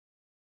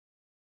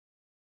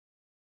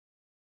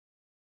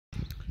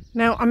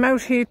Now I'm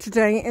out here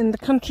today in the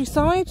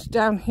countryside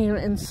down here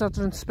in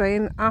southern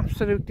Spain,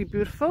 absolutely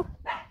beautiful.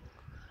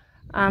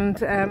 And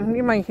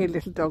you might hear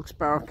little dogs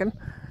barking,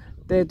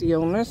 they're the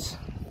owners.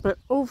 But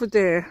over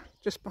there,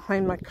 just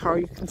behind my car,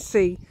 you can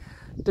see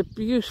the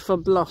beautiful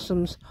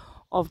blossoms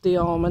of the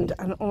almond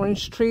and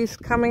orange trees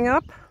coming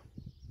up.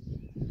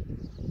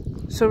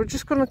 So we're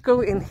just going to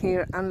go in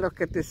here and look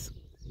at this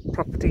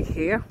property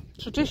here.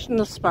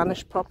 Traditional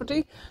Spanish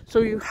property. So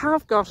you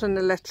have got an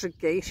electric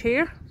gate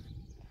here.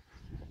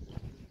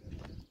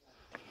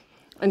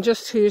 And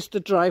just here's the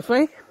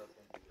driveway.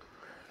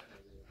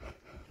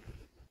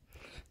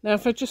 Now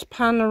if I just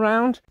pan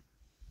around,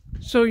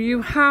 so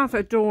you have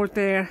a door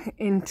there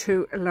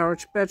into a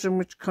large bedroom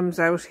which comes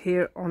out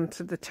here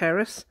onto the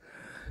terrace.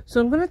 So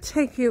I'm going to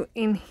take you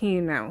in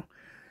here now.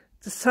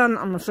 The sun,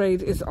 I'm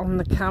afraid, is on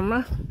the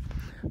camera,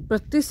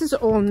 but this is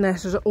all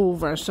netted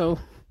over, so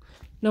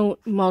no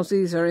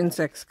mozzies or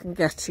insects can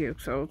get to you,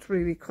 so it's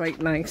really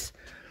quite nice.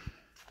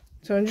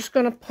 So I'm just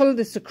going to pull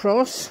this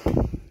across.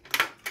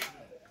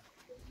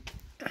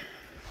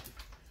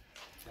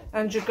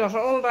 And you've got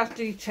all that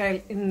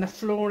detail in the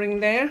flooring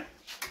there.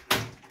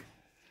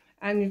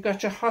 And you've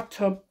got your hot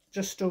tub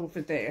just over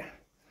there.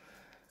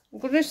 I'm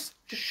going to just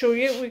show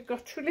you, we've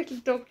got two little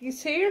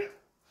doggies here.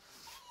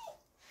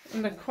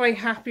 And they're quite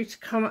happy to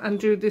come and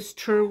do this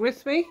tour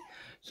with me.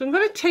 So I'm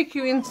going to take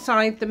you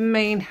inside the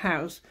main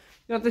house.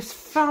 You've got this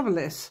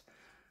fabulous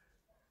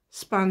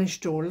Spanish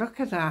door. Look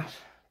at that.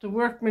 The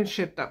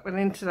workmanship that went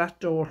into that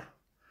door.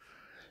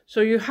 So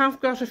you have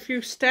got a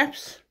few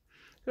steps.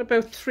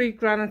 About 3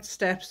 granite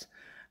steps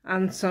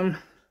and some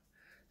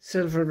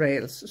silver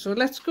rails. So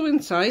let's go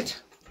inside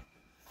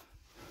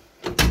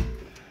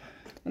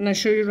and I'll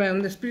show you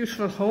around this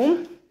beautiful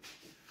home.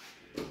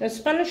 Now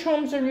Spanish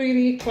homes are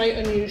really quite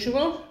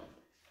unusual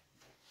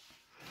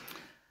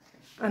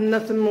and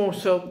nothing more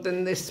so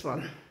than this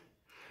one.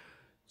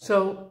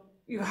 So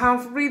you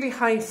have really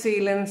high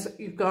ceilings.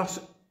 You've got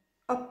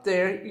up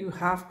there, you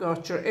have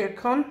got your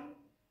aircon,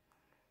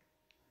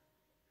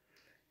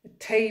 a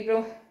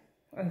table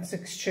and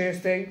 6 chairs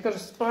there. You've got a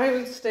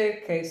spiral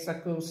staircase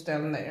that goes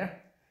down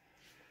there.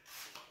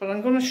 But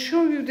I'm going to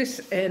show you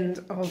this end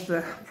of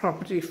the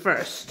property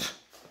first.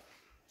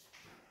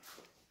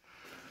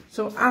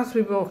 So as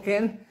we walk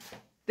in,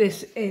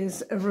 this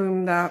is a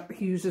room that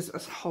he uses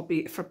as a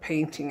hobby for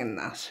painting and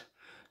that.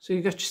 So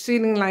you've got your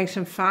ceiling light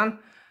and fan,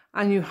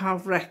 and you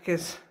have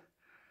wreckers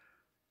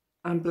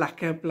and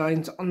blackout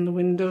blinds on the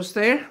windows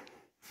there.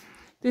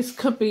 This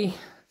could be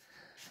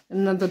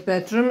another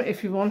bedroom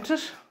if you want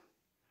it.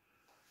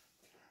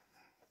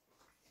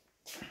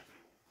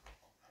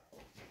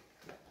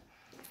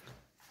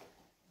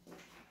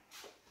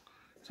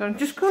 So I'm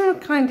just going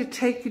to kind of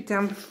take you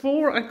down,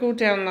 before I go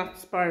down that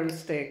spiral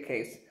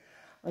staircase,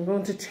 I'm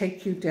going to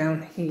take you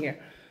down here.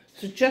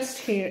 So just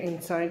here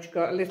inside, you've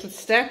got a little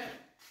step.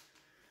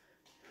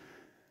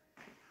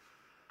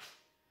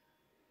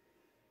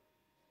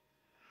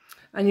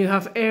 And you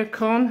have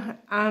aircon,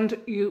 and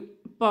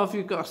above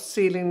you've got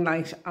ceiling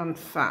light and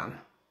fan.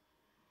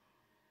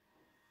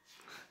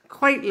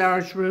 Quite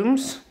large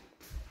rooms.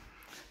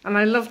 And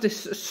I love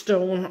this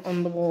stone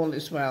on the wall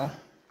as well.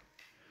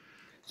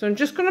 So I'm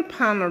just going to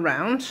pan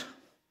around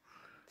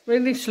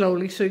really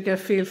slowly so you get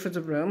a feel for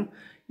the room.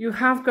 You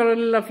have got a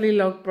lovely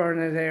log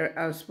burner there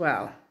as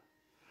well.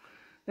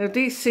 Now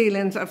these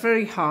ceilings are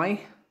very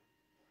high,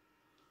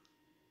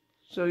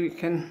 so you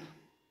can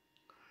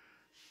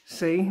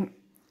see,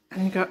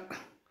 and you got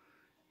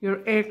your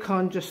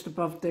aircon just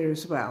above there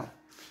as well.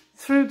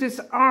 Through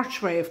this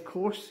archway, of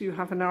course, you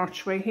have an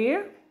archway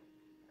here,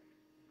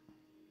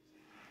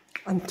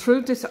 and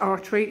through this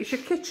archway is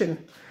your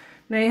kitchen.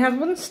 Now you have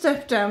one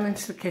step down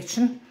into the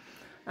kitchen,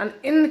 and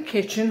in the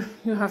kitchen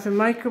you have a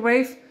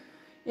microwave,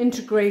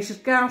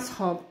 integrated gas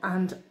hob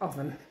and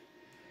oven.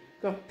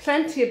 Got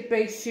plenty of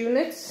base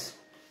units.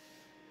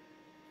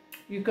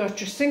 You've got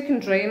your sink and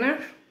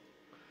drainer.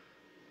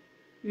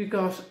 You've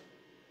got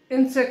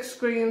insect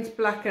screens,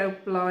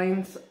 blackout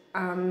blinds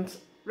and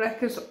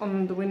wreckers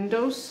on the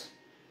windows.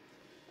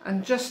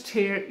 And just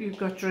here you've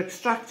got your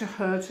extractor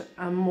hood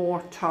and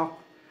more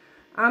top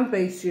and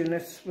base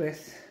units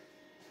with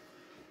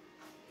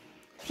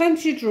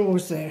plenty of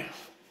drawers there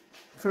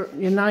for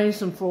your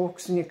knives and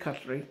forks and your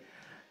cutlery.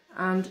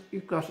 And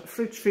you've got a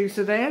fridge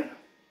freezer there.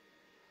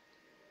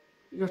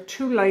 You've got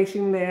 2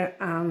 lighting there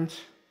and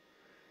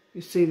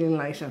your ceiling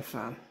light and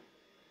fan.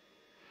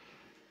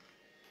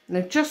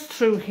 Now just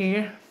through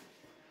here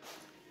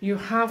you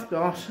have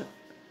got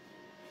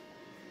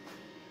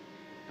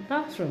a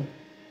bathroom.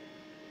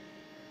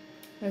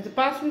 Now the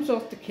bathroom's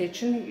off the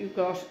kitchen. You've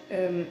got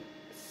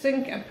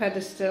sink and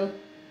pedestal,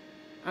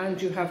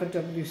 and you have a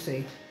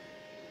WC.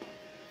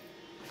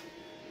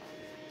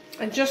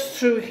 And just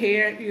through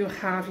here you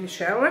have your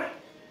shower.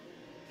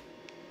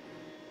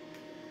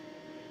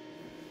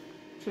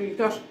 So you've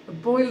got a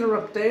boiler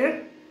up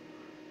there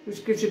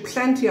which gives you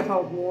plenty of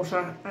hot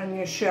water, and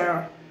your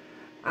shower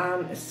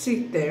and a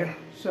seat there.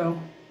 So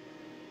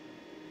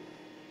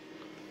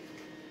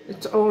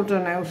it's all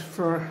done out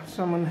for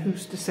someone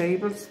who's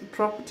disabled the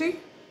property.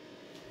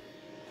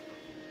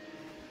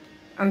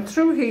 And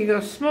through here you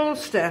got a small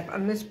step,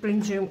 and this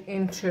brings you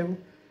into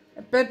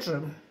a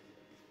bedroom.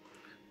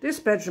 This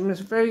bedroom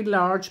is a very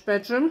large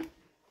bedroom.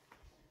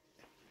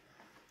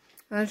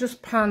 And I'll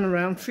just pan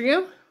around for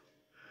you.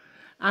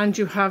 And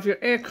you have your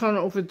aircon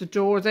over the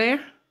door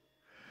there.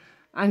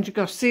 And you've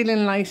got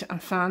ceiling light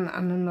and fan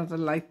and another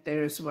light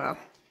there as well.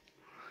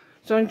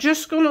 So I'm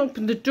just going to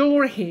open the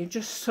door here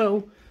just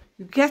so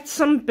you get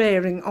some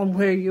bearing on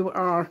where you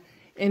are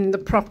in the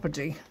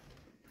property.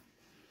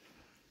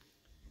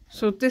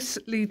 So this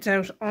leads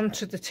out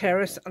onto the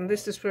terrace, and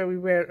this is where we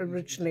were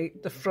originally,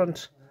 the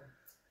front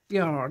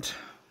yard.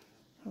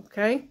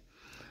 Okay,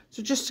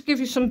 so just to give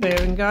you some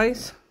bearing,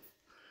 guys,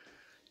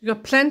 you've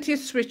got plenty of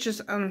switches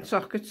and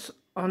sockets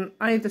on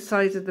either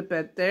side of the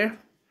bed there.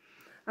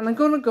 And I'm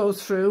going to go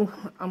through,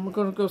 and we're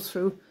going to go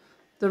through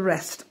the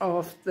rest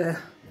of the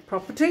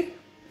property.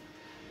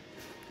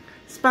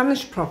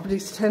 Spanish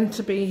properties tend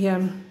to be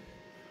a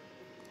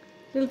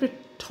little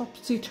bit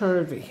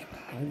topsy-turvy,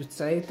 I would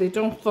say. They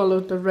don't follow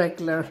the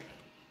regular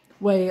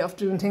way of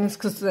doing things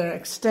because they're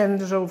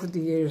extended over the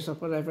years or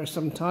whatever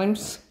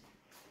sometimes.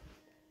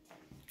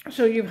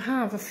 So you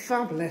have a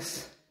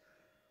fabulous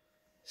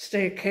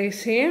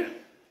staircase here.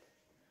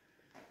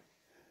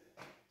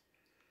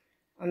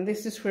 And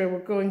this is where we're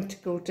going to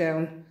go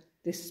down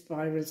this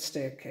spiral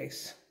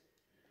staircase.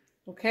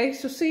 Okay,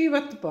 so see you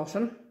at the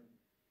bottom.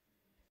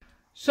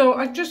 So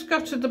I just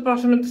got to the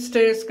bottom of the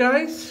stairs,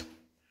 guys.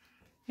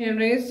 Here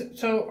it is.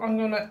 So I'm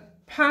going to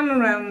pan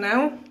around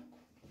now.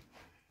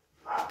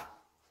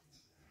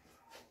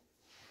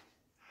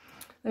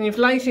 And you've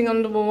lighting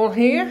on the wall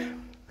here.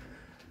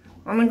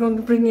 And I'm going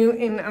to bring you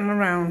in and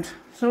around.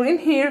 So in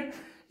here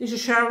is your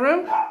shower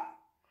room.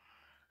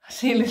 I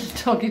see a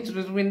little doggy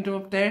through the window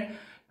up there.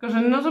 Got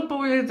another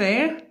boiler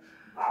there,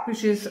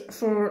 which is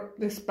for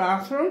this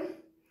bathroom.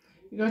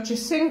 You got your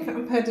sink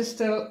and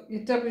pedestal,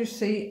 your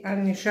WC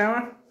and your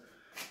shower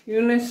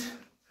unit.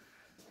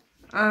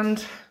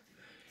 And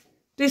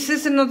this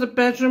is another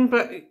bedroom,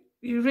 but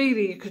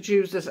you could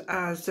use this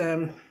as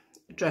a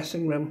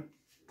dressing room.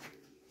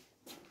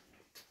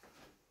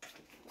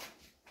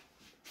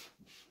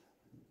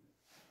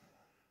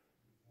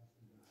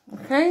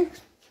 Okay.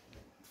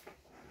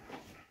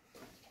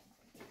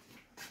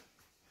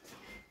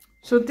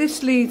 So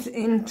this leads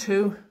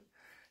into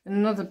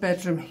another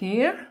bedroom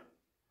here,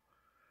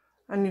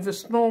 and you have a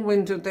small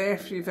window there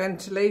for your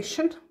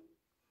ventilation,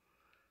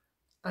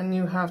 and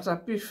you have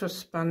that beautiful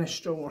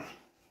Spanish door.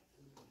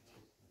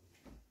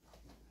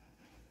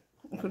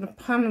 I'm going to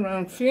pan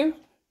around for you.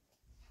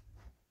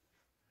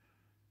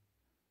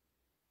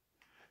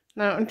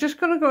 Now I'm just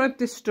going to go at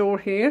this door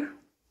here.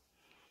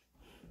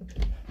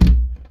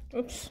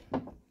 Oops.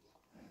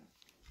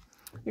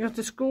 You got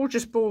this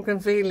gorgeous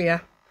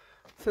bougainvillea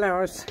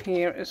flowers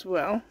here as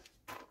well.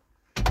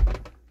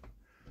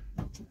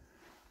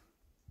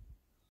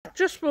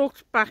 Just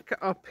walked back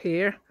up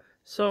here,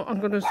 so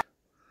I'm gonna,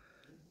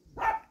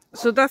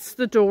 so that's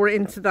the door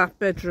into that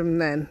bedroom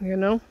then, you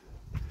know.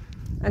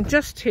 And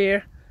just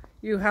here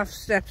you have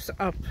steps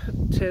up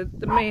to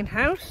the main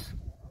house.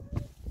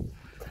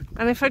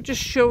 And if I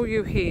just show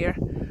you here,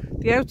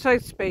 the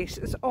outside space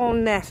is all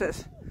netted,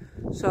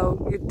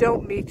 so you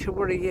don't need to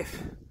worry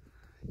if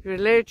you're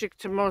allergic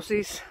to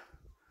muzzies.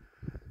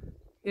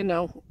 You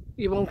know,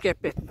 you won't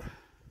get bitten.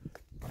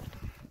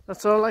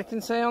 That's all I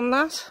can say on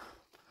that.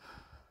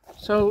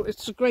 So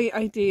it's a great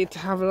idea to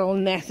have it all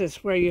netted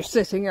where you're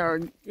sitting, or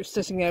you're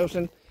sitting out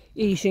and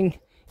eating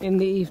in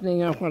the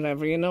evening or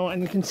whatever, you know,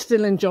 and you can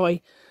still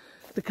enjoy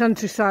the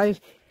countryside,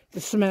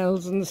 the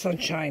smells and the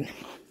sunshine.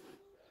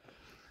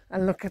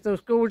 And look at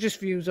those gorgeous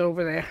views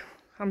over there.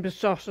 I'm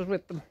besotted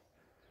with them.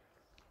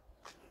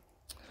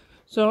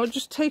 So I'll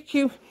just take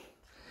you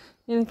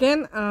in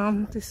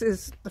again. This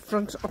is the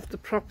front of the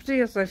property,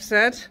 as I've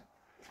said,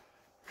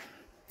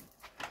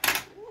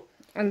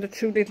 and the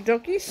two little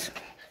doggies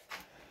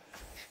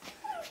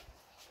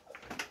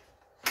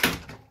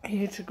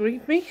here to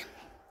greet me.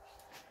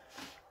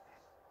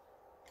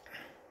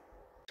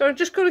 So I'm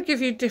just going to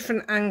give you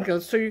different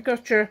angles. So you've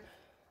got your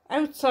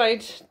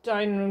outside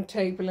dining room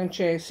table and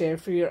chairs here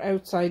for your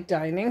outside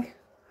dining,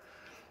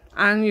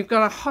 and you've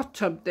got a hot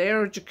tub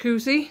there, or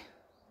jacuzzi,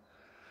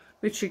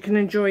 which you can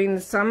enjoy in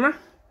the summer.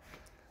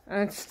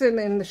 And it's still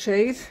in the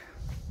shade.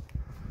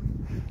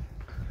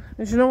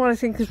 And you know what I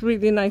think is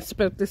really nice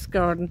about this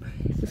garden?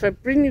 If I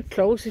bring you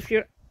close, if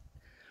you're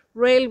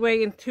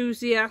railway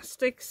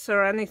enthusiasts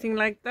or anything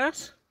like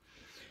that,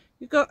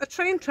 you've got a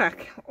train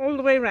track all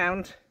the way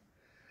around,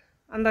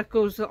 and that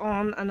goes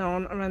on and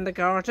on around the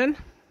garden.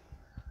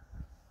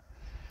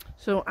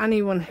 So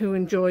anyone who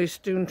enjoys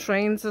doing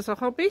trains as a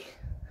hobby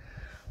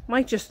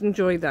might just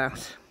enjoy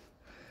that.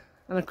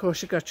 And of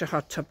course you've got your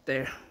hot tub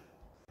there.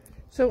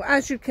 So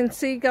as you can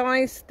see,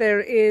 guys,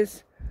 there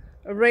is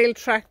a rail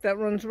track that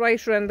runs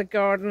right around the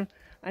garden,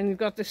 and you've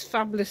got this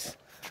fabulous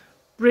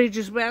bridge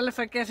as well if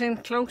I get in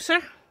closer.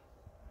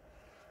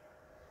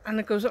 And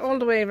it goes all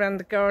the way around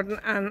the garden,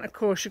 and of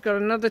course you've got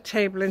another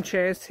table and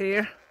chairs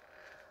here.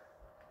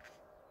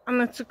 And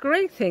it's a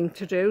great thing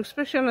to do,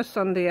 especially on a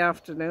Sunday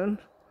afternoon.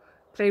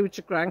 play with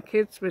your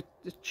grandkids with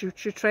the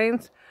choo-choo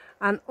trains.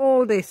 And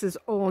all this is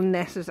all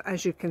netted,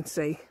 as you can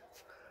see.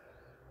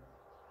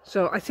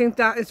 So I think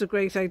that is a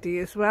great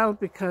idea as well,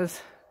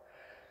 because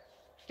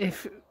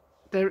if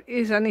there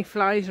is any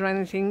flies or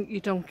anything,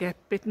 you don't get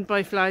bitten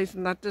by flies,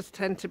 and that does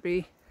tend to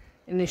be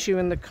an issue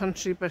in the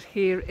country, but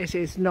here it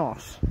is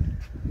not.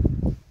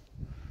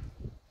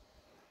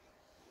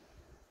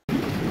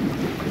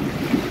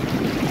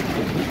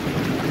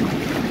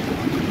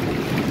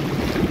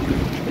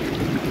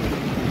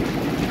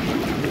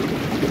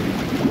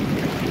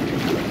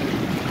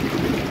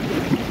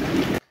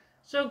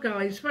 So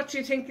guys, what do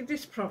you think of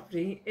this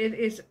property? It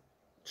is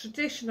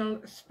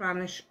traditional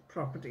Spanish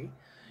property.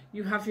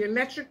 You have your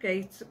electric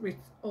gates with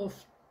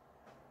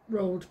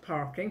off-road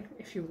parking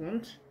if you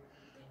want.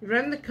 You're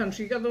around the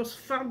country, you've got those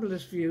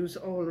fabulous views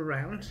all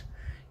around.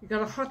 You've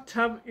got a hot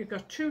tub, you've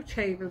got 2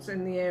 tables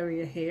in the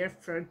area here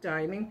for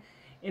dining,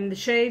 in the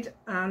shade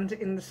and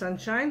in the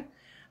sunshine.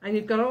 And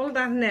you've got all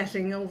that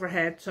netting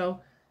overhead,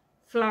 so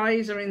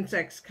flies or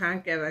insects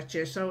can't get at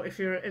you. So if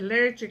you're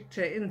allergic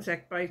to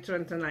insect bites or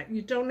anything like that,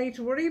 you don't need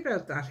to worry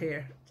about that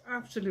here. It's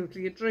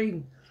absolutely a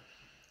dream.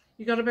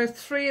 You got about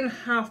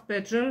 3.5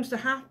 bedrooms. The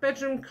half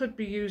bedroom could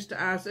be used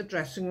as a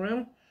dressing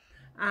room,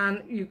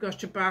 and you've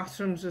got your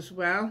bathrooms as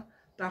well.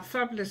 That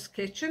fabulous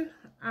kitchen,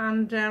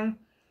 and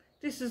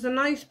this is a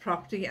nice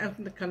property out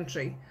in the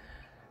country,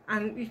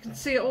 and you can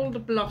see all the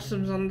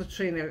blossoms on the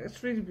tree now.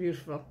 It's really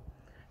beautiful.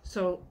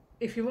 So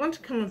if you want to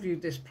come and view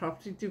this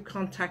property, do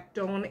contact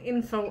Dawn,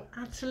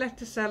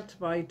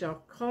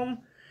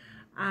 info@selecttoselltobuy.com,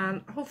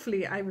 and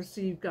hopefully I will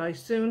see you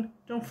guys soon.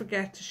 Don't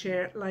forget to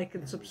share, like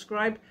and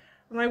subscribe,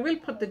 and I will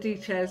put the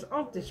details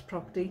of this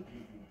property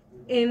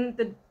in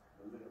the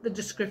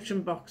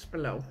description box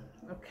below.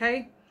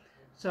 Okay,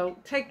 so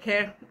take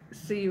care,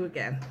 see you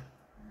again.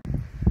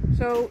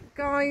 So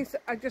guys,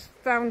 I just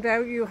found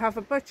out you have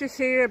a butcher's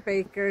here, a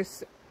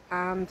baker's,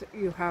 and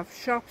you have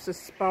shops, a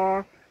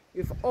spa.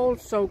 You've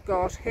also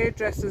got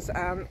hairdressers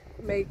and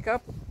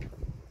makeup,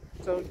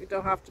 so you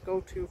don't have to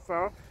go too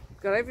far.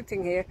 You've got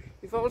everything here.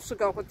 You've also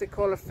got what they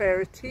call a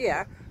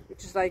ferreteria,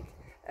 which is like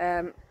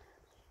a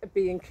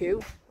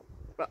B&Q,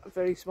 but a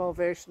very small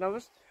version of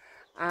it.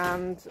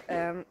 And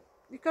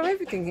you've got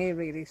everything here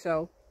really,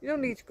 so you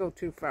don't need to go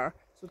too far.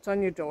 So it's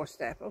on your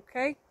doorstep,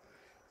 okay?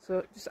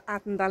 So just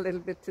adding that little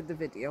bit to the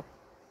video.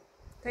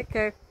 Take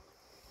care.